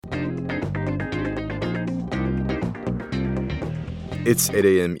It's 8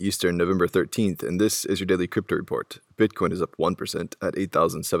 a.m. Eastern, November 13th, and this is your daily crypto report. Bitcoin is up 1% at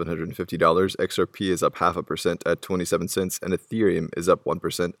 $8,750, XRP is up 0.5% at 27 cents, and Ethereum is up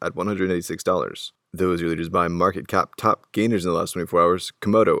 1% at $186. Those are leaders by market cap. Top gainers in the last 24 hours,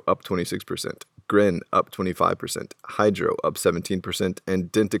 Komodo up 26%, Grin up 25%, Hydro up 17%,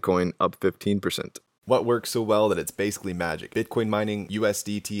 and Dentacoin up 15%. What works so well that it's basically magic? Bitcoin mining,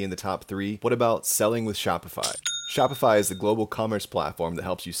 USDT in the top 3. What about selling with Shopify? Shopify is the global commerce platform that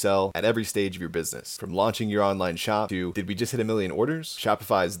helps you sell at every stage of your business. From launching your online shop to, did we just hit 1 million orders?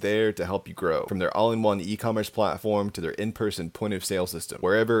 Shopify is there to help you grow. From their all-in-one e-commerce platform to their in-person point-of-sale system.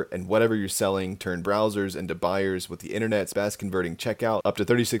 Wherever and whatever you're selling, turn browsers into buyers with the internet's best converting checkout, up to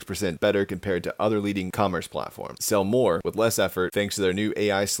 36% better compared to other leading commerce platforms. Sell more with less effort thanks to their new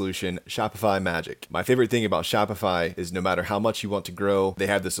AI solution, Shopify Magic. My favorite thing about Shopify is no matter how much you want to grow, they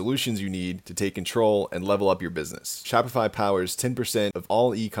have the solutions you need to take control and level up your business. Shopify powers 10% of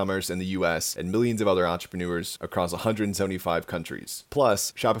all e-commerce in the US and millions of other entrepreneurs across 175 countries.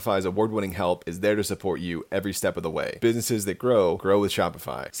 Plus, Shopify's award-winning help is there to support you every step of the way. Businesses that grow with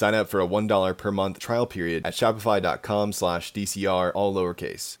Shopify. Sign up for a $1 per month trial period at shopify.com/DCR, all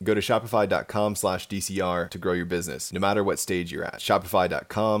lowercase. Go to shopify.com/DCR to grow your business, no matter what stage you're at.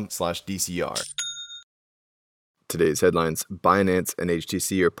 Shopify.com/DCR. Today's headlines: Binance and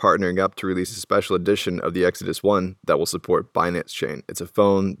HTC are partnering up to release a special edition of the Exodus One that will support Binance Chain. It's a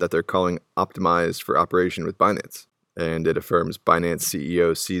phone that they're calling optimized for operation with Binance. And it affirms Binance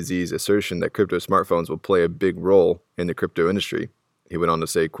CEO CZ's assertion that crypto smartphones will play a big role in the crypto industry. He went on to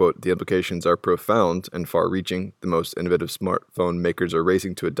say, quote, "The implications are profound and far-reaching. The most innovative smartphone makers are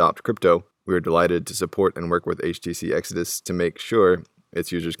racing to adopt crypto. We are delighted to support and work with HTC Exodus to make sure its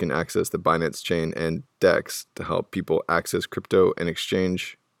users can access the Binance chain and DEX to help people access crypto and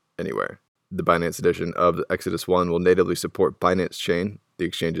exchange anywhere." The Binance edition of the Exodus One will natively support Binance Chain, the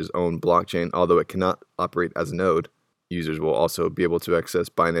exchange's own blockchain, although it cannot operate as a node. Users will also be able to access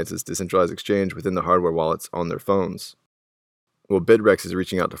Binance's decentralized exchange within the hardware wallets on their phones. Well, Bitrex is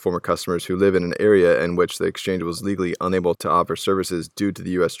reaching out to former customers who live in an area in which the exchange was legally unable to offer services due to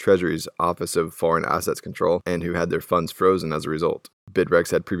the U.S. Treasury's Office of Foreign Assets Control and who had their funds frozen as a result.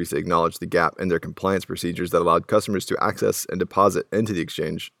 Bitrex had previously acknowledged the gap in their compliance procedures that allowed customers to access and deposit into the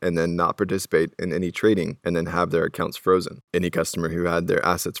exchange and then not participate in any trading and then have their accounts frozen. Any customer who had their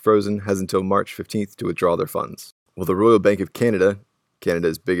assets frozen has until March 15th to withdraw their funds. Well, the Royal Bank of Canada,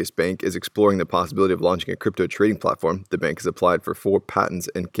 Canada's biggest bank, is exploring the possibility of launching a crypto trading platform. The bank has applied for 4 patents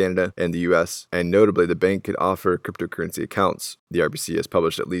in Canada and the US, and notably, the bank could offer cryptocurrency accounts. The RBC has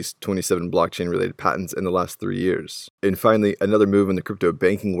published at least 27 blockchain-related patents in the last 3 years. And finally, another move in the crypto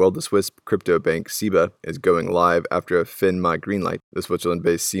banking world, the Swiss crypto bank SEBA is going live after a FINMA greenlight. The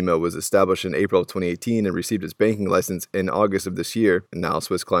Switzerland-based SEMA was established in April of 2018 and received its banking license in August of this year, and now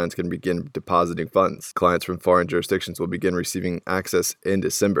Swiss clients can begin depositing funds. Clients from foreign jurisdictions will begin receiving access in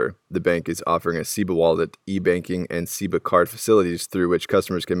December. The bank is offering a SEBA wallet, e-banking, and SEBA card facilities through which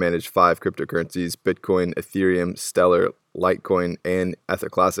customers can manage 5 cryptocurrencies: Bitcoin, Ethereum, Stellar, Litecoin, and Ether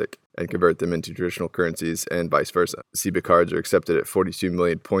Classic, and convert them into traditional currencies and vice versa. SEBA cards are accepted at 42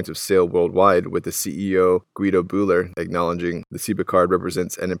 million points of sale worldwide, with the CEO Guido Bühler acknowledging the SEBA card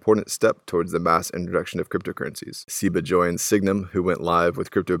represents an important step towards the mass introduction of cryptocurrencies. SEBA joins Signum, who went live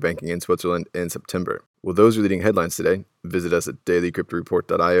with crypto banking in Switzerland in September. Well, those are leading headlines today. Visit us at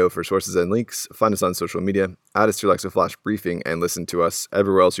dailycryptoreport.io for sources and links. Find us on social media, add us to your Alexa Flash briefing, and listen to us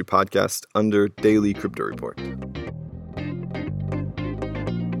everywhere else you podcast under Daily Crypto Report.